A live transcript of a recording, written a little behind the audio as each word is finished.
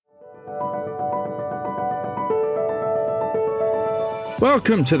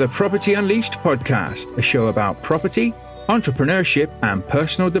Welcome to the Property Unleashed podcast, a show about property, entrepreneurship, and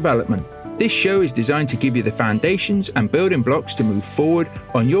personal development. This show is designed to give you the foundations and building blocks to move forward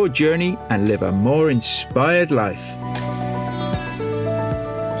on your journey and live a more inspired life.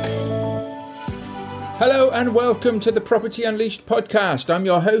 Hello and welcome to the Property Unleashed podcast. I'm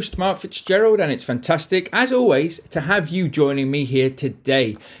your host, Mark Fitzgerald, and it's fantastic, as always, to have you joining me here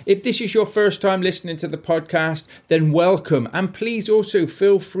today. If this is your first time listening to the podcast, then welcome. And please also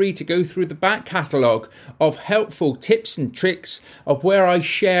feel free to go through the back catalogue of helpful tips and tricks of where I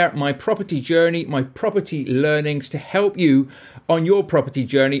share my property journey, my property learnings to help you on your property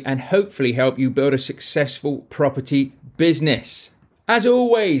journey and hopefully help you build a successful property business. As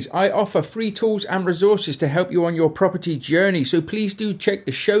always, I offer free tools and resources to help you on your property journey. So please do check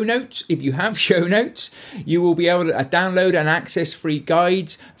the show notes. If you have show notes, you will be able to download and access free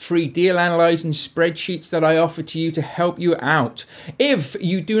guides, free deal analyzing spreadsheets that I offer to you to help you out. If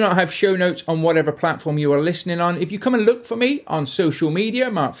you do not have show notes on whatever platform you are listening on, if you come and look for me on social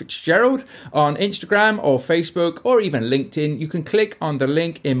media, Mark Fitzgerald, on Instagram or Facebook or even LinkedIn, you can click on the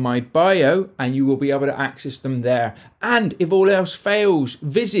link in my bio and you will be able to access them there. And if all else fails,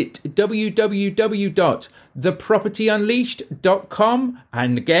 visit www.thepropertyunleashed.com.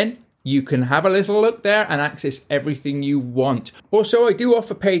 And again, you can have a little look there and access everything you want. Also, I do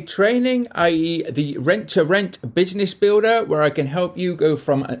offer paid training, i.e. the rent-to-rent business builder, where I can help you go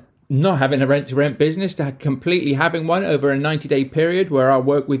from not having a rent-to-rent business to completely having one over a 90-day period, where I'll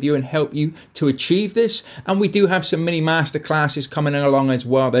work with you and help you to achieve this. And we do have some mini master classes coming along as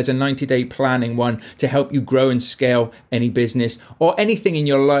well. There's a 90-day planning one to help you grow and scale any business or anything in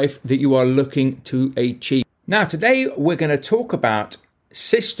your life that you are looking to achieve. Now, today we're going to talk about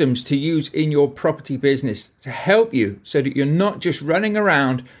systems to use in your property business to help you so that you're not just running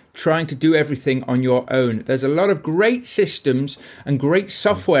around trying to do everything on your own. There's a lot of great systems and great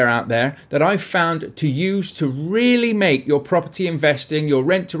software out there that I've found to use to really make your property investing, your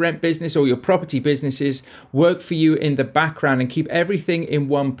rent-to-rent business or your property businesses work for you in the background and keep everything in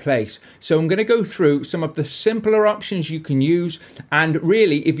one place. So I'm going to go through some of the simpler options you can use. And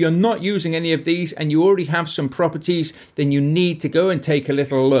really, if you're not using any of these and you already have some properties, then you need to go and take a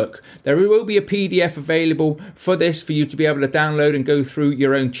little look. There will be a PDF available for this for you to be able to download and go through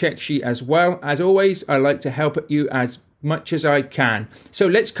your own check sheet as well. As always, I like to help you as much as I can. So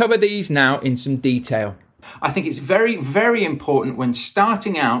let's cover these now in some detail. I think it's very, very important when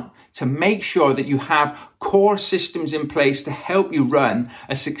starting out to make sure that you have core systems in place to help you run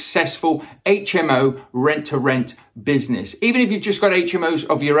a successful HMO rent-to-rent business. Even if you've just got HMOs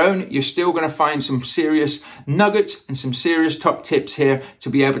of your own, you're still going to find some serious nuggets and some serious top tips here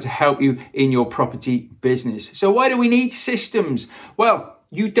to be able to help you in your property business. So why do we need systems? Well,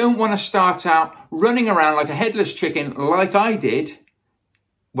 you don't want to start out running around like a headless chicken like I did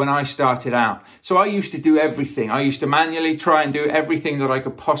when I started out. So I used to do everything. I used to manually try and do everything that I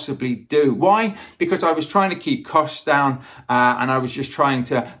could possibly do. Why? Because I was trying to keep costs down and I was just trying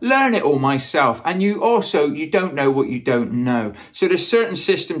to learn it all myself. And you don't know what you don't know. So there's certain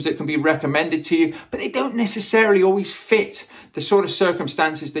systems that can be recommended to you, but they don't necessarily always fit the sort of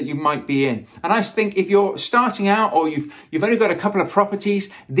circumstances that you might be in. And I think if you're starting out or you've only got a couple of properties,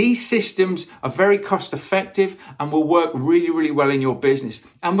 these systems are very cost effective and will work really, really well in your business.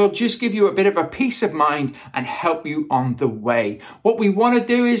 And will just give you a bit of a peace of mind and help you on the way. What we want to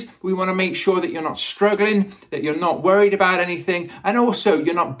do is we want to make sure that you're not struggling, that you're not worried about anything, and also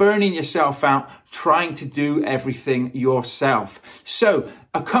you're not burning yourself out trying to do everything yourself. So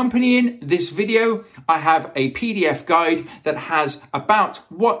accompanying this video, I have a PDF guide that has about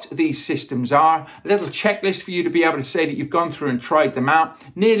what these systems are, a little checklist for you to be able to say that you've gone through and tried them out.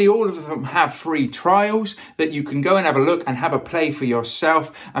 Nearly all of them have free trials that you can go and have a look and have a play for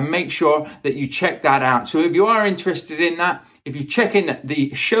yourself and make sure that you check that out. So if you are interested in that, if you check in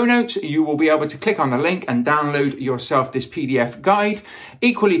the show notes, you will be able to click on the link and download yourself this PDF guide.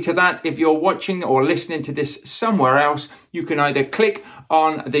 Equally to that, if you're watching or listening to this somewhere else, you can either click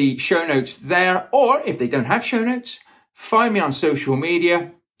on the show notes there, or if they don't have show notes, find me on social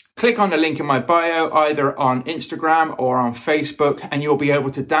media, click on the link in my bio, either on Instagram or on Facebook, and you'll be able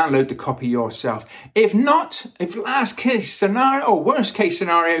to download the copy yourself. If not, if worst case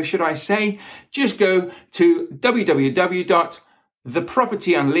scenario, should I say, just go to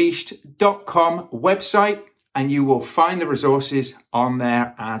www.thepropertyunleashed.com website and you will find the resources on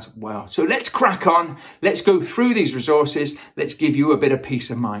there as well. So let's crack on. Let's go through these resources. Let's give you a bit of peace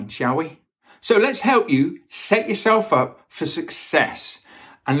of mind, shall we? So let's help you set yourself up for success.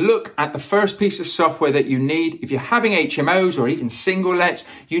 and look at the first piece of software that you need. If you're having HMOs or even single lets,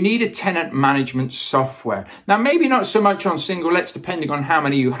 you need a tenant management software. Now, maybe not so much on single lets, depending on how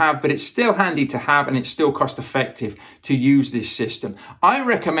many you have, but it's still handy to have and it's still cost effective to use this system. I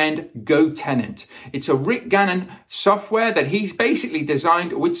recommend GoTenant. It's a Rick Gannon software that he's basically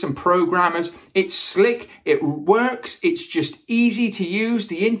designed with some programmers. It's slick, it works, it's just easy to use.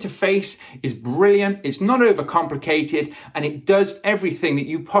 The interface is brilliant, it's not overcomplicated, and it does everything that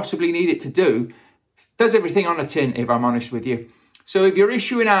you possibly need it to do. It does everything on a tin, if I'm honest with you. So if you're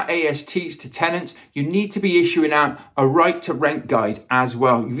issuing out ASTs to tenants, you need to be issuing out a right to rent guide as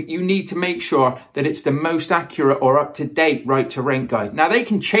well. You need to make sure that it's the most accurate or up-to-date right to rent guide. Now, they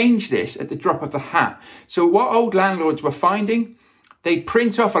can change this at the drop of the hat. So what old landlords were finding, they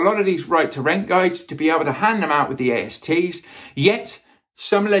print off a lot of these right to rent guides to be able to hand them out with the ASTs, yet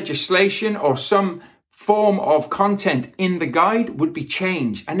some legislation or some form of content in the guide would be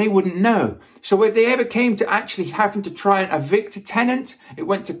changed and they wouldn't know. So if they ever came to actually having to try and evict a tenant, it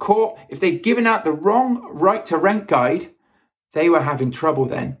went to court. If they'd given out the wrong right to rent guide, they were having trouble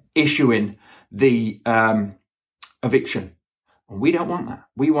then issuing the eviction. And we don't want that.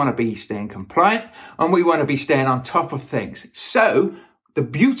 We want to be staying compliant and we want to be staying on top of things. So the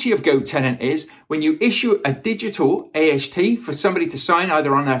beauty of GoTenant is when you issue a digital AST for somebody to sign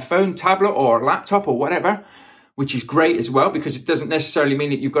either on their phone, tablet or laptop or whatever, which is great as well because it doesn't necessarily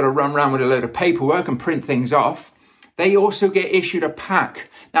mean that you've got to run around with a load of paperwork and print things off. They also get issued a pack.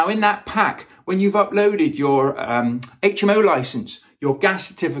 Now in that pack, when you've uploaded your HMO license, your gas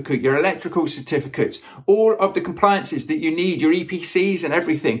certificate, your electrical certificates, all of the compliances that you need, your EPCs and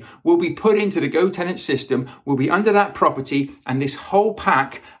everything will be put into the GoTenant system, will be under that property, and this whole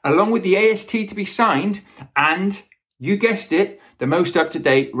pack, along with the AST to be signed, and you guessed it, the most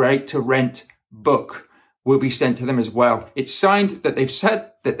up-to-date right to rent book will be sent to them as well. It's signed that they've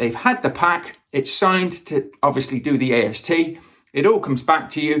said that they've had the pack. It's signed to obviously do the AST. It all comes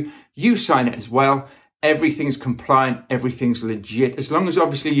back to you. You sign it as well. Everything's compliant, everything's legit, as long as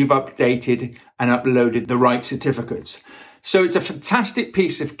obviously you've updated and uploaded the right certificates. So it's a fantastic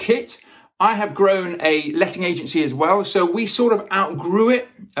piece of kit. I have grown a letting agency as well, so we sort of outgrew it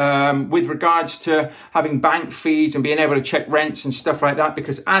with regards to having bank feeds and being able to check rents and stuff like that,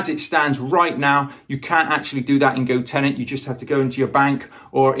 because as it stands right now, you can't actually do that in GoTenant. You just have to go into your bank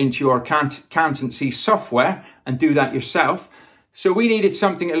or into your accountancy software and do that yourself. So we needed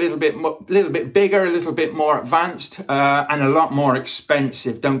something a little bit bigger, a little bit more advanced, and a lot more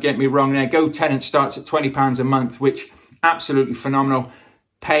expensive. Don't get me wrong there. GoTenant starts at £20 a month, which absolutely phenomenal.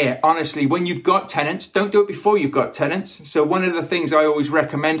 Pay it. Honestly, when you've got tenants, don't do it before you've got tenants. So one of the things I always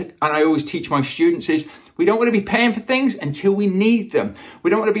recommend, and I always teach my students, is we don't want to be paying for things until we need them.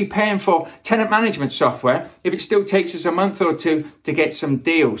 We don't want to be paying for tenant management software if it still takes us a month or two to get some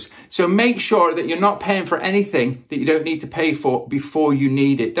deals. So make sure that you're not paying for anything that you don't need to pay for before you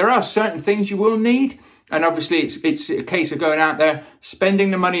need it. There are certain things you will need, and obviously it's a case of going out there, spending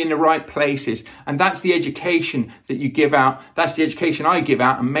the money in the right places. And that's the education that you give out. That's the education I give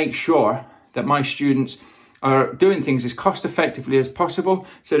out, and make sure that my students are doing things as cost effectively as possible.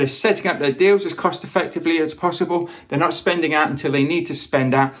 So they're setting up their deals as cost effectively as possible. They're not spending out until they need to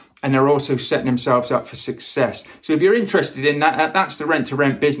spend out, and they're also setting themselves up for success. So if you're interested in that, that's the Rent to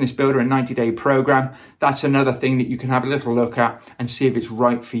Rent Business Builder, a 90-day program. That's another thing that you can have a little look at and see if it's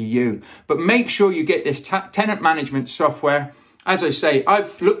right for you. But make sure you get this tenant management software. As I say,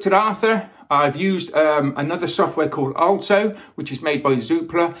 I've looked at Arthur. I've used another software called Alto, which is made by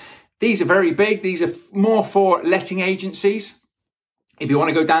Zoopla. These are very big. These are more for letting agencies. If you want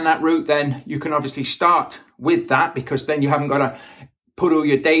to go down that route, then you can obviously start with that, because then you haven't got to put all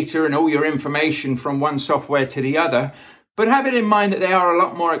your data and all your information from one software to the other. But have it in mind that they are a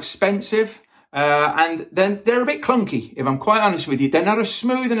lot more expensive, and then they're a bit clunky, if I'm quite honest with you. They're not as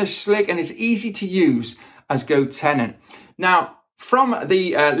smooth and as slick and as easy to use as GoTenant. Now, from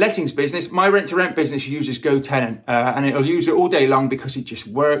the lettings business, my rent-to-rent business uses GoTenant, and it'll use it all day long because it just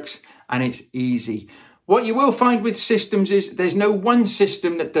works and it's easy. What you will find with systems is there's no one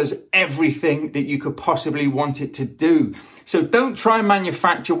system that does everything that you could possibly want it to do. So don't try and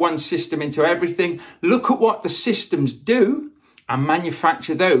manufacture one system into everything. Look at what the systems do and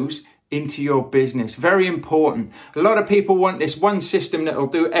manufacture those into your business. Very important. A lot of people want this one system that will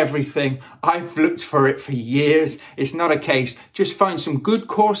do everything. I've looked for it for years. It's not a case. Just find some good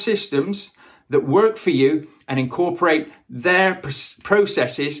core systems that work for you and incorporate their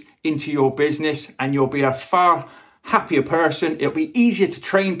processes into your business, and you'll be a far happier person. It'll be easier to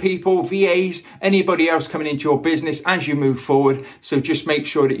train people, VAs, anybody else coming into your business as you move forward. So just make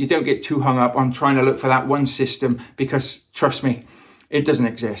sure that you don't get too hung up on trying to look for that one system, because trust me, It doesn't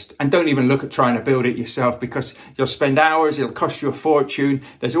exist. And don't even look at trying to build it yourself, because you'll spend hours, it'll cost you a fortune.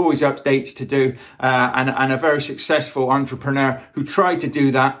 There's always updates to do. And a very successful entrepreneur who tried to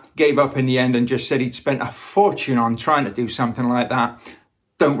do that gave up in the end and just said he'd spent a fortune on trying to do something like that.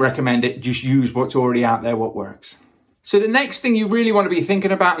 Don't recommend it. Just use what's already out there, what works. So the next thing you really want to be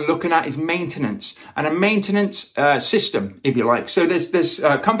thinking about and looking at is maintenance, and a maintenance system, if you like. So there's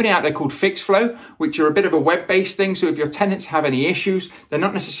a company out there called FixFlow, which are a bit of a web-based thing. So if your tenants have any issues, they're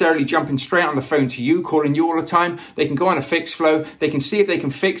not necessarily jumping straight on the phone to you, calling you all the time. They can go on a FixFlow. They can see if they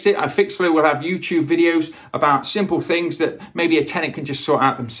can fix it. A FixFlow will have YouTube videos about simple things that maybe a tenant can just sort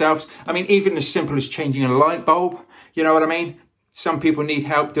out themselves. I mean, even as simple as changing a light bulb. You know what I mean? Some people need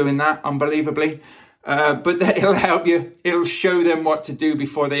help doing that, unbelievably. But it'll help you. It'll show them what to do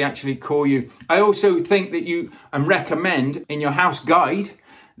before they actually call you. I also think that you recommend in your house guide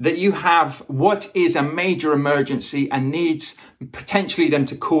that you have what is a major emergency and needs potentially them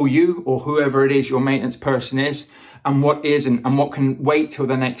to call you or whoever it is your maintenance person is, and what isn't, and what can wait till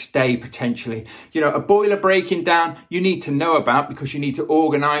the next day potentially. You know, a boiler breaking down, you need to know about because you need to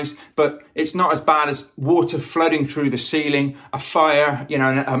organise, but it's not as bad as water flooding through the ceiling, a fire, you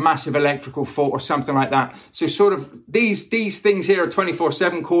know, a massive electrical fault or something like that. So sort of these things here are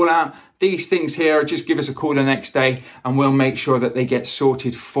 24/7 call out. These things here, just give us a call the next day and we'll make sure that they get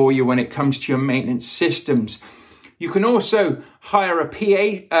sorted for you when it comes to your maintenance systems. You can also hire a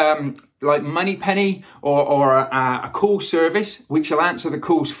PA, like Moneypenny or a call service, which will answer the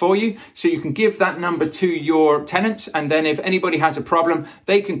calls for you. So you can give that number to your tenants, and then if anybody has a problem,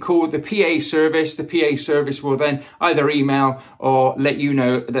 they can call the PA service. The PA service will then either email or let you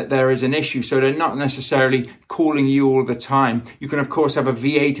know that there is an issue. So they're not necessarily calling you all the time. You can, of course, have a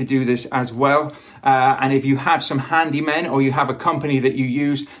VA to do this as well. And if you have some handymen or you have a company that you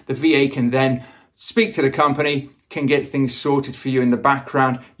use, the VA can then speak to the company, can get things sorted for you in the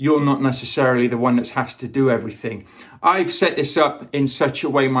background. You're not necessarily the one that has to do everything. I've set this up in such a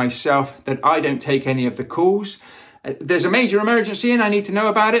way myself that I don't take any of the calls. There's a major emergency and I need to know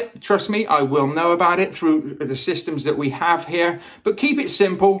about it. Trust me, I will know about it through the systems that we have here. But keep it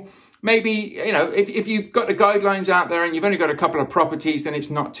simple. Maybe, you know, if you've got the guidelines out there and you've only got a couple of properties, then it's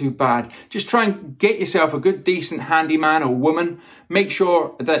not too bad. Just try and get yourself a good, decent handyman or woman. Make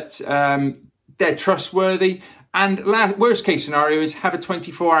sure that they're trustworthy. And worst case scenario is have a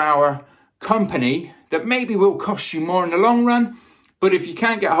 24-hour company that maybe will cost you more in the long run. But if you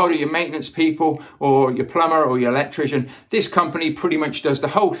can't get hold of your maintenance people or your plumber or your electrician, this company pretty much does the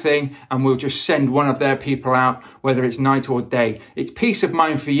whole thing and will just send one of their people out, whether it's night or day. It's peace of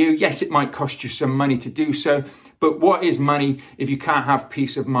mind for you. Yes, it might cost you some money to do so, but what is money if you can't have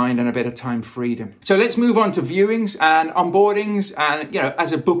peace of mind and a bit of time freedom? So let's move on to viewings and onboardings and, you know,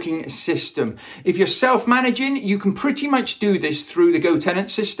 as a booking system. If you're self-managing, you can pretty much do this through the GoTenant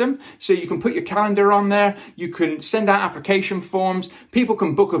system. So you can put your calendar on there. You can send out application forms. People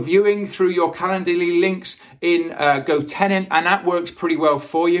can book a viewing through your Calendly links in GoTenant, and that works pretty well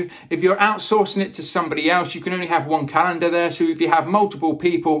for you. If you're outsourcing it to somebody else, you can only have one calendar there. So if you have multiple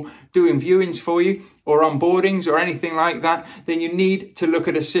people doing viewings for you or onboardings or anything like that, then you need to look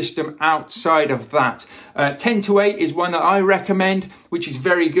at a system outside of that. 10 to 8 is one that I recommend, which is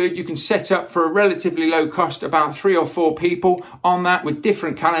very good. You can set up for a relatively low cost about 3 or 4 people on that with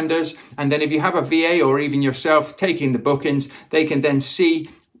different calendars. And then if you have a VA or even yourself taking the bookings, they can then see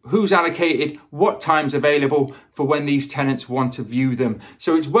who's allocated, what time's available for when these tenants want to view them.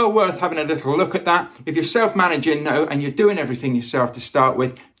 So it's well worth having a little look at that. If you're self-managing now and you're doing everything yourself to start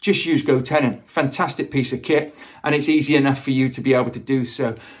with, just use GoTenant. Fantastic piece of kit, and it's easy enough for you to be able to do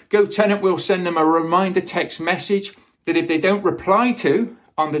so. GoTenant will send them a reminder text message that if they don't reply to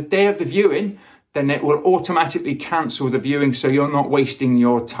on the day of the viewing, then it will automatically cancel the viewing, so you're not wasting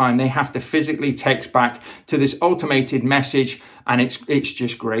your time. They have to physically text back to this automated message, and it's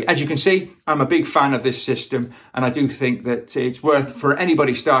just great. As you can see, I'm a big fan of this system, and I do think that it's worth, for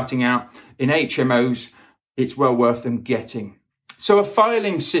anybody starting out in HMOs, it's well worth them getting. So a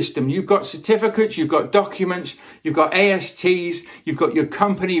filing system, you've got certificates, you've got documents, you've got ASTs, you've got your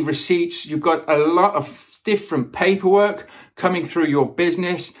company receipts, you've got a lot of different paperwork coming through your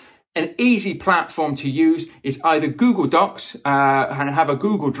business. An easy platform to use is either Google Docs and have a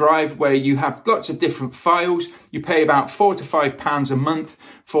Google Drive where you have lots of different files. You pay about £4 to £5 a month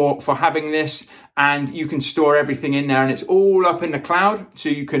for having this, and you can store everything in there, and it's all up in the cloud, so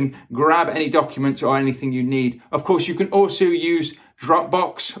you can grab any documents or anything you need. Of course, you can also use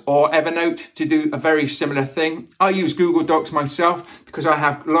Dropbox or Evernote to do a very similar thing. I use Google Docs myself because I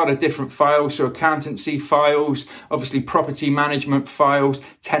have a lot of different files, so accountancy files, obviously property management files,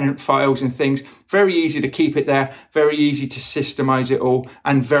 tenant files and things. Very easy to keep it there, very easy to systemize it all,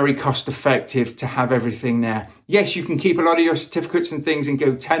 and very cost effective to have everything there. Yes, you can keep a lot of your certificates and things in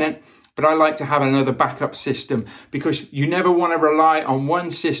GoTenant, but I like to have another backup system because you never want to rely on one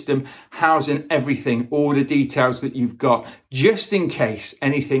system housing everything, all the details that you've got, just in case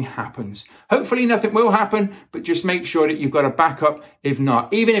anything happens. Hopefully nothing will happen, but just make sure that you've got a backup. If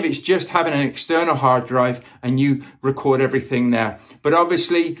not, even if it's just having an external hard drive and you record everything there. But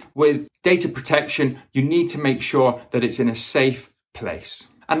obviously with data protection, you need to make sure that it's in a safe place.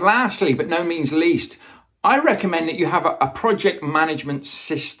 And lastly, but no means least, I recommend that you have a project management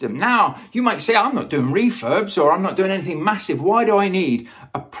system. Now, you might say, I'm not doing refurbs or I'm not doing anything massive. Why do I need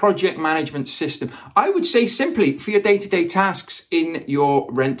a project management system? I would say simply for your day-to-day tasks in your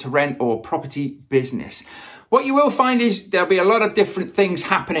rent-to-rent or property business. What you will find is there'll be a lot of different things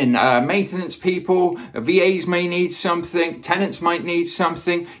happening. Maintenance people, VAs may need something, tenants might need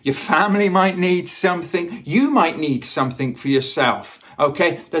something, your family might need something, you might need something for yourself.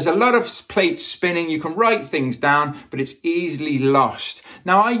 Okay, there's a lot of plates spinning. You can write things down, but it's easily lost.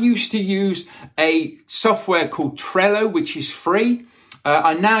 Now, I used to use a software called Trello, which is free.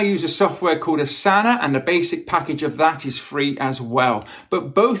 I now use a software called Asana, and the basic package of that is free as well.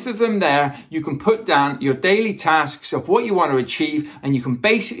 But both of them there, you can put down your daily tasks of what you want to achieve, and you can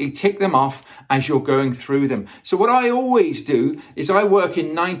basically tick them off as you're going through them. So what I always do is I work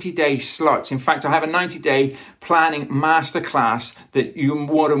in 90-day slots. In fact, I have a 90-day planning masterclass that you're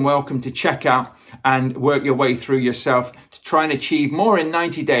more than welcome to check out and work your way through yourself to try and achieve more in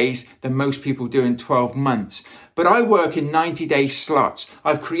 90 days than most people do in 12 months. But I work in 90-day slots.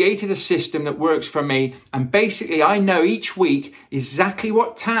 I've created a system that works for me. And basically, I know each week exactly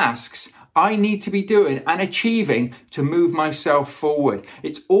what tasks I need to be doing and achieving to move myself forward.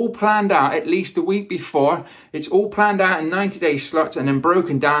 It's all planned out at least a week before. It's all planned out in 90-day slots and then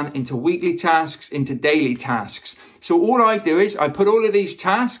broken down into weekly tasks, into daily tasks. So all I do is I put all of these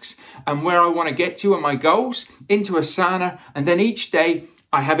tasks and where I want to get to and my goals into Asana. And then each day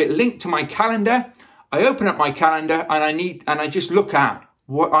I have it linked to my calendar. I open up my calendar and I just look at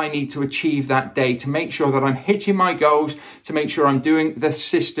what I need to achieve that day to make sure that I'm hitting my goals, to make sure I'm doing the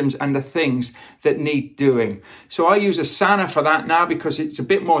systems and the things that need doing. So I use Asana for that now because it's a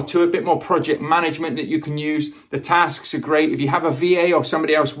bit more to it, a bit more project management that you can use. The tasks are great. If you have a VA or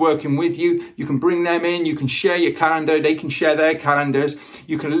somebody else working with you, you can bring them in, you can share your calendar, they can share their calendars,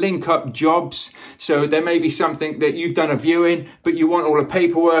 you can link up jobs. So there may be something that you've done a viewing, but you want all the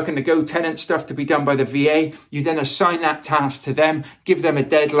paperwork and the GoTenant stuff to be done by the VA. You then assign that task to them, give them a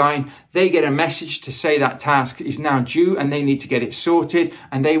deadline. They get a message to say that task is now due and they need to get it sorted,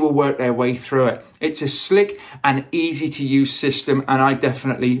 and they will work their way through it. It's a slick and easy to use system, and I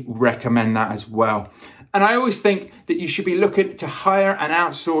definitely recommend that as well. And I always think that you should be looking to hire and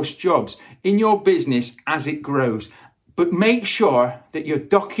outsource jobs in your business as it grows. But make sure that you're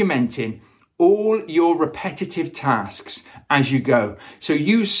documenting all your repetitive tasks as you go. So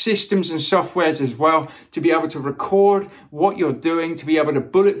use systems and softwares as well to be able to record what you're doing, to be able to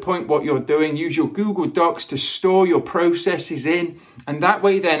bullet point what you're doing. Use your Google Docs to store your processes in. And that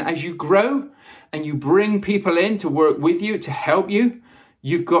way then, as you grow and you bring people in to work with you, to help you,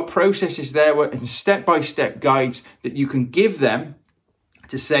 you've got processes there and step-by-step guides that you can give them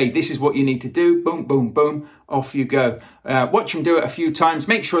to say, this is what you need to do, boom, boom, boom, off you go. Watch them do it a few times.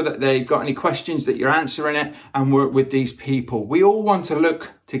 Make sure that they've got any questions, that you're answering it, and work with these people. We all want to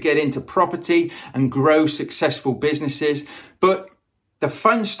look to get into property and grow successful businesses, but the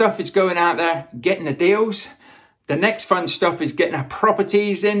fun stuff is going out there, getting the deals. The next fun stuff is getting the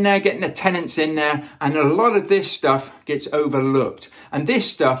properties in there, getting the tenants in there, and a lot of this stuff gets overlooked. And this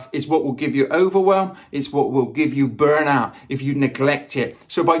stuff is what will give you overwhelm. It's what will give you burnout if you neglect it.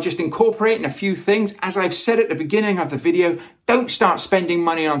 So by just incorporating a few things, as I've said at the beginning of the video, don't start spending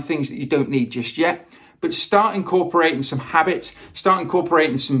money on things that you don't need just yet, but start incorporating some habits, start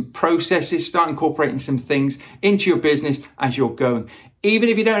incorporating some processes, start incorporating some things into your business as you're going. Even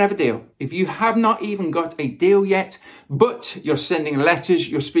if you don't have a deal, if you have not even got a deal yet, but you're sending letters,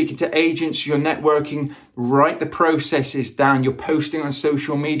 you're speaking to agents, you're networking, write the processes down. You're posting on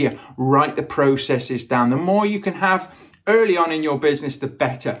social media, write the processes down. The more you can have early on in your business, the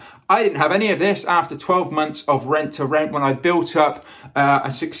better. I didn't have any of this after 12 months of rent to rent when I built up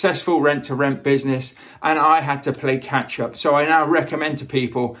a successful rent to rent business, and I had to play catch up. So I now recommend to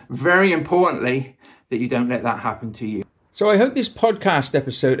people, very importantly, that you don't let that happen to you. So I hope this podcast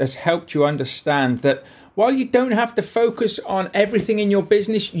episode has helped you understand that while you don't have to focus on everything in your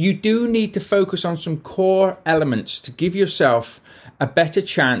business, you do need to focus on some core elements to give yourself a better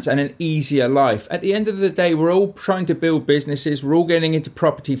chance and an easier life. At the end of the day, we're all trying to build businesses. We're all getting into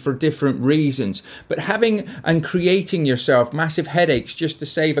property for different reasons. But having and creating yourself massive headaches just to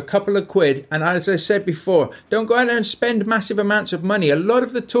save a couple of quid, and as I said before, don't go out there and spend massive amounts of money. A lot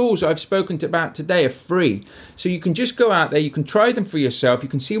of the tools I've spoken about today are free. So you can just go out there, you can try them for yourself, you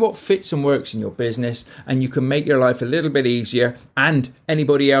can see what fits and works in your business, and you can make your life a little bit easier, and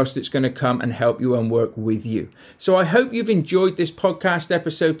anybody else that's going to come and help you and work with you. So I hope you've enjoyed this podcast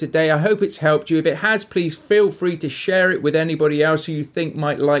episode today. I hope it's helped you. If it has, please feel free to share it with anybody else who you think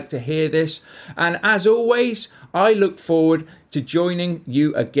might like to hear this. And as always, I look forward to joining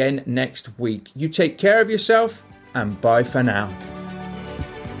you again next week. You take care of yourself, and bye for now.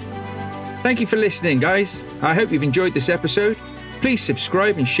 Thank you for listening, guys. I hope you've enjoyed this episode. Please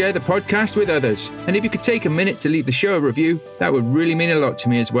subscribe and share the podcast with others. And if you could take a minute to leave the show a review, that would really mean a lot to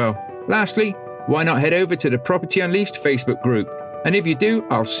me as well. Lastly, why not head over to the Property Unleashed Facebook group? And if you do,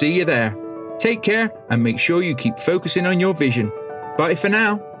 I'll see you there. Take care and make sure you keep focusing on your vision. Bye for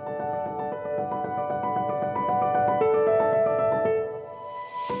now.